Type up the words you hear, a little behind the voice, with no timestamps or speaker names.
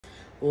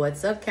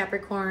What's up,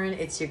 Capricorn?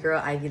 It's your girl,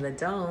 Ivy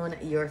Ladone,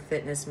 your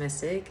fitness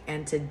mystic.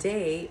 And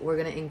today we're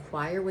going to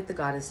inquire with the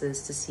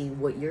goddesses to see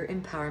what your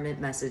empowerment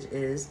message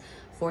is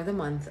for the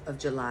month of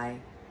July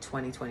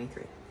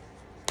 2023.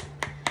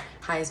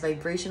 Highest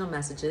vibrational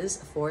messages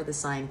for the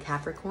sign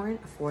Capricorn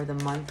for the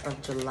month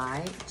of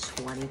July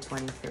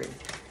 2023.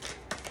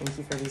 Thank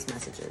you for these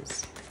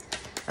messages.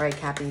 All right,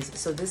 Cappies.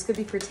 So this could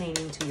be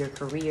pertaining to your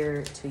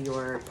career, to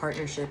your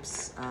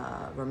partnerships,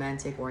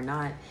 romantic or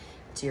not,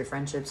 to your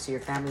friendships, to your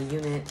family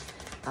unit,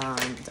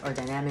 or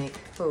dynamic.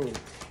 Oh,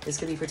 this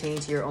could be pertaining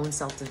to your own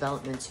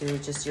self-development, to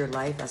just your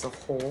life as a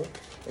whole.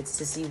 It's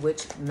to see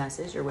which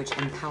message or which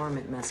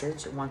empowerment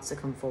message wants to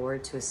come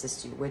forward to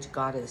assist you, which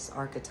goddess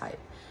archetype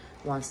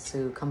wants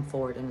to come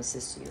forward and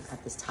assist you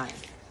at this time.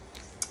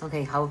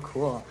 Okay, how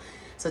cool.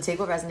 So take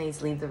what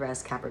resonates, leave the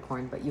rest,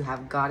 Capricorn. But you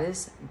have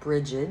Goddess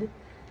Bridget,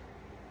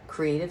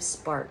 Creative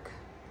Spark,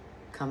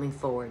 coming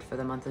forward for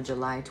the month of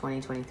July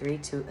 2023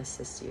 to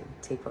assist you.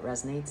 Take what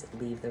resonates,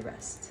 leave the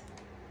rest.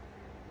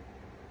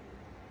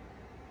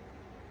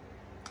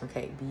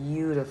 Okay,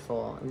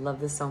 beautiful. I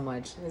love this so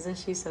much. Isn't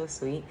she so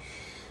sweet?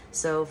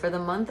 So for the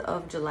month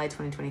of July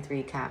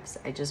 2023, Caps,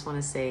 I just want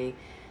to say,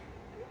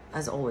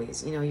 as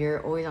always, you know,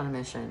 you're always on a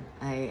mission.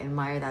 I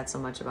admire that so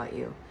much about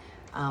you.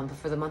 But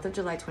for the month of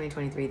July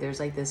 2023, there's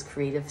like this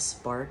creative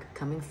spark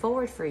coming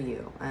forward for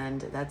you.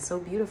 And that's so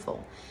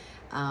beautiful.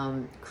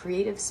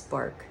 Creative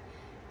spark.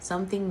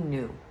 Something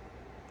new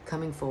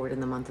coming forward in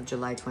the month of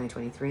July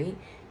 2023.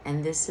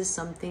 And this is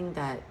something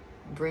that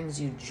brings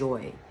you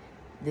joy.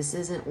 This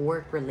isn't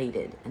work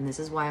related. And this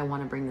is why I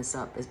want to bring this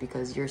up, is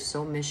because you're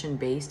so mission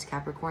based,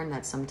 Capricorn,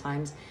 that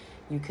sometimes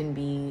you can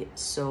be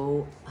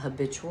so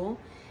habitual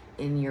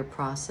in your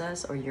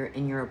process or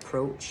in your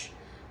approach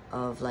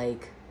of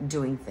like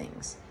doing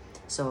things.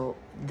 So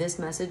this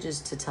message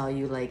is to tell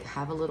you, like,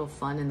 have a little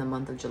fun in the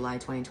month of July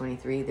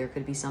 2023. There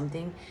could be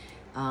something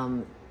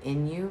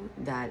in you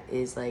that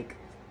is like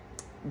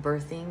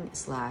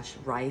birthing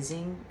 /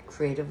 rising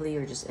creatively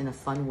or just in a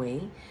fun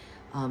way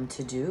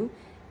to do,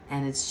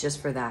 and it's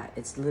just for that.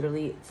 It's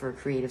literally for a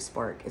creative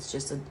spark. It's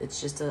just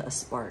a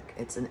spark.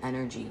 It's an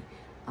energy,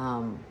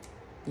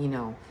 you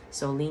know,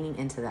 so leaning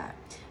into that.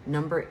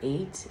 Number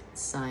 8,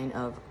 sign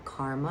of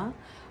karma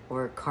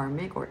or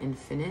karmic or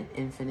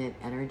infinite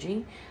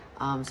energy.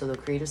 So the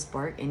creative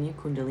spark in you,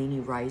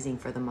 Kundalini rising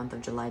for the month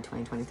of July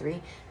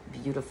 2023.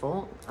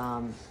 Beautiful.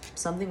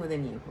 Something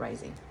within you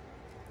rising.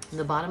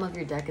 The bottom of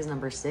your deck is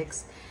number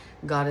 6,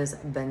 Goddess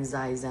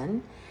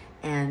Benzaizen,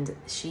 and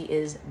she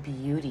is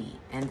beauty.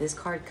 And this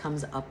card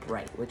comes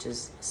upright, which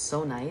is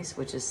so nice,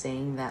 which is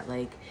saying that,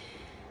 like,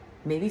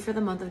 maybe for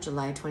the month of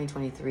July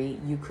 2023,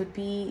 you could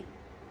be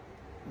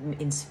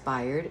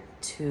inspired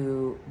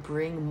to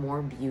bring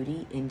more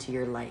beauty into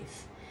your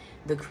life.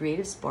 The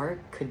creative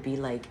spark could be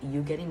like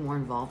you getting more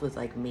involved with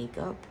like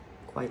makeup,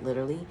 quite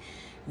literally.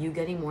 You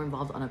getting more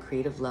involved on a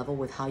creative level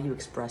with how you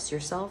express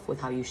yourself, with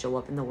how you show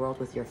up in the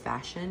world, with your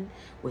fashion,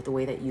 with the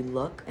way that you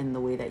look and the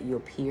way that you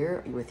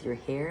appear, with your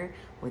hair,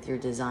 with your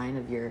design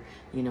of your,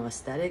 you know,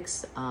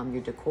 aesthetics,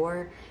 your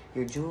decor,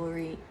 your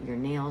jewelry, your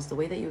nails, the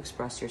way that you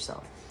express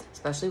yourself.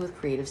 Especially with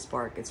creative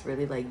spark, it's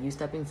really like you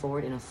stepping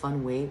forward in a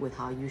fun way with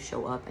how you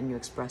show up and you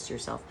express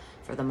yourself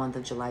for the month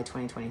of July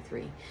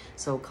 2023.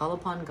 So call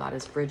upon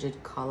Goddess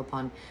Bridget, call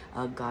upon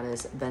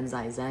Goddess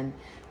Benzaizen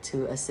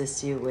to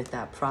assist you with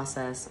that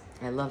process.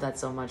 I love that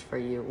so much for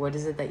you. What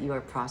is it that you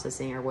are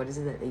processing, or what is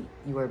it that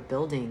you are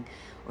building,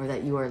 or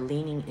that you are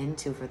leaning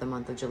into for the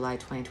month of July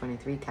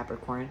 2023,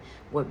 Capricorn?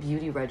 What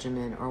beauty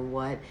regimen or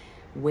what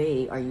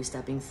way are you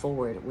stepping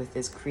forward with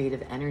this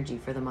creative energy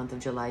for the month of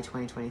July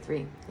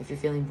 2023? If you're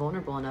feeling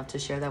vulnerable enough to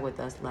share that with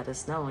us, let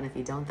us know. And if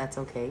you don't, that's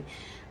okay.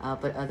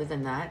 But other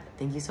than that,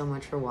 thank you so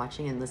much for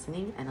watching and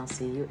listening, and I'll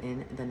see you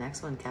in the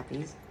next one,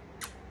 Cappies.